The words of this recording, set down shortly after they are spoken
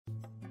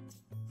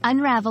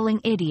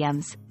Unraveling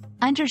Idioms.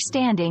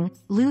 Understanding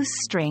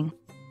loose string.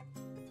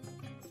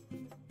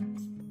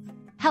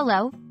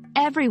 Hello,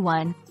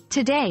 everyone.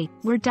 Today,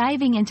 we're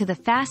diving into the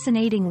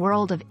fascinating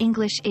world of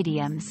English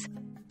idioms.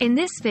 In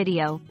this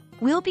video,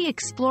 we'll be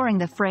exploring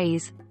the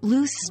phrase,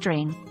 loose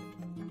string.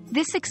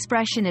 This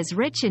expression is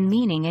rich in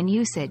meaning and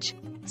usage,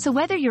 so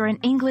whether you're an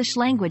English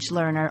language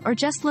learner or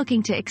just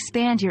looking to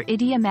expand your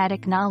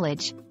idiomatic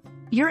knowledge,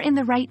 you're in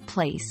the right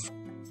place.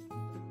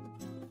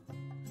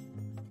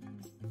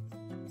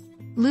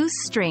 Loose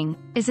string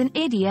is an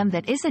idiom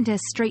that isn't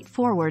as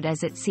straightforward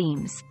as it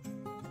seems.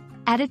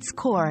 At its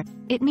core,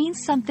 it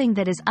means something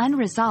that is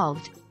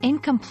unresolved,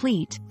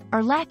 incomplete,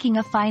 or lacking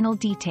a final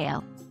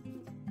detail.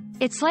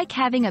 It's like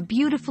having a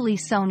beautifully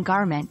sewn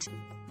garment,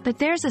 but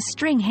there's a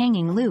string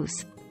hanging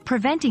loose,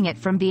 preventing it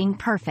from being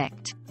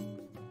perfect.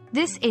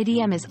 This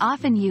idiom is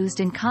often used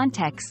in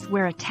contexts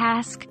where a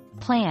task,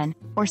 plan,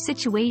 or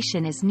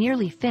situation is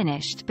nearly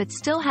finished but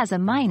still has a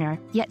minor,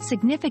 yet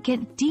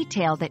significant,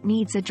 detail that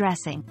needs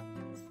addressing.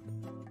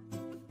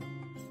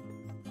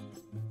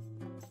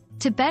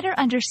 To better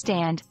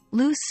understand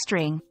loose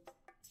string,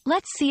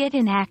 let's see it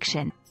in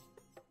action.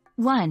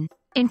 1.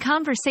 In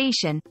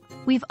conversation,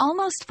 we've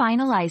almost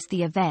finalized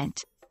the event,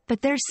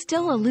 but there's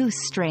still a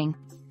loose string.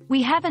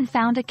 We haven't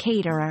found a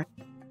caterer.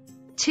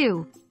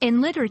 2. In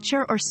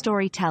literature or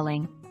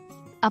storytelling,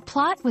 a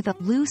plot with a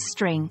loose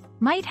string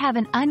might have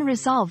an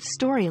unresolved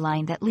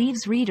storyline that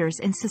leaves readers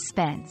in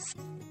suspense.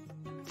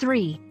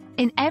 3.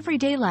 In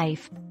everyday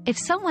life, if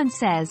someone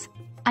says,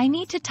 "I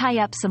need to tie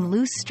up some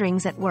loose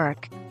strings at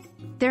work,"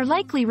 they're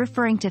likely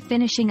referring to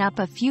finishing up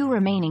a few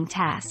remaining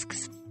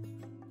tasks.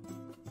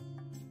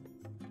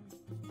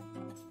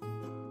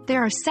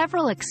 There are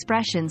several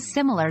expressions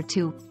similar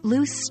to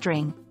loose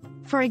string.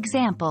 For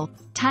example,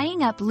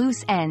 tying up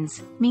loose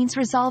ends means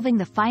resolving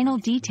the final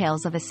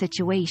details of a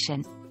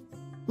situation.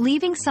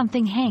 Leaving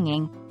something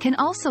hanging can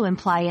also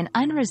imply an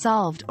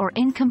unresolved or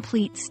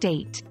incomplete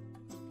state.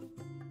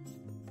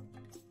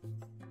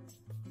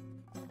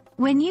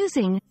 When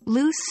using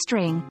loose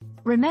string,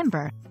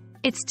 remember,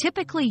 it's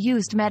typically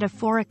used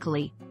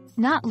metaphorically,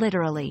 not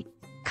literally.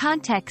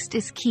 Context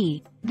is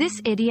key.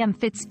 This idiom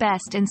fits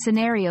best in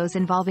scenarios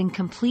involving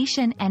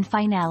completion and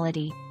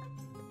finality.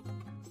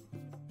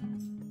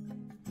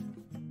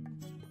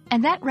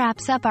 And that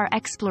wraps up our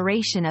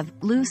exploration of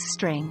loose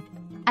string.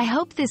 I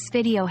hope this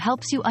video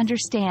helps you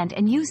understand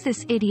and use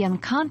this idiom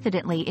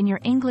confidently in your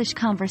English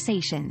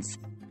conversations.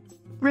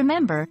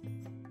 Remember,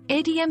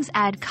 idioms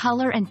add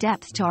color and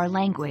depth to our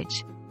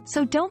language,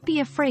 so don't be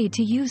afraid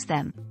to use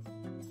them.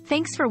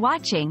 Thanks for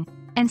watching,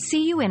 and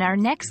see you in our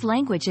next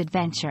language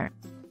adventure.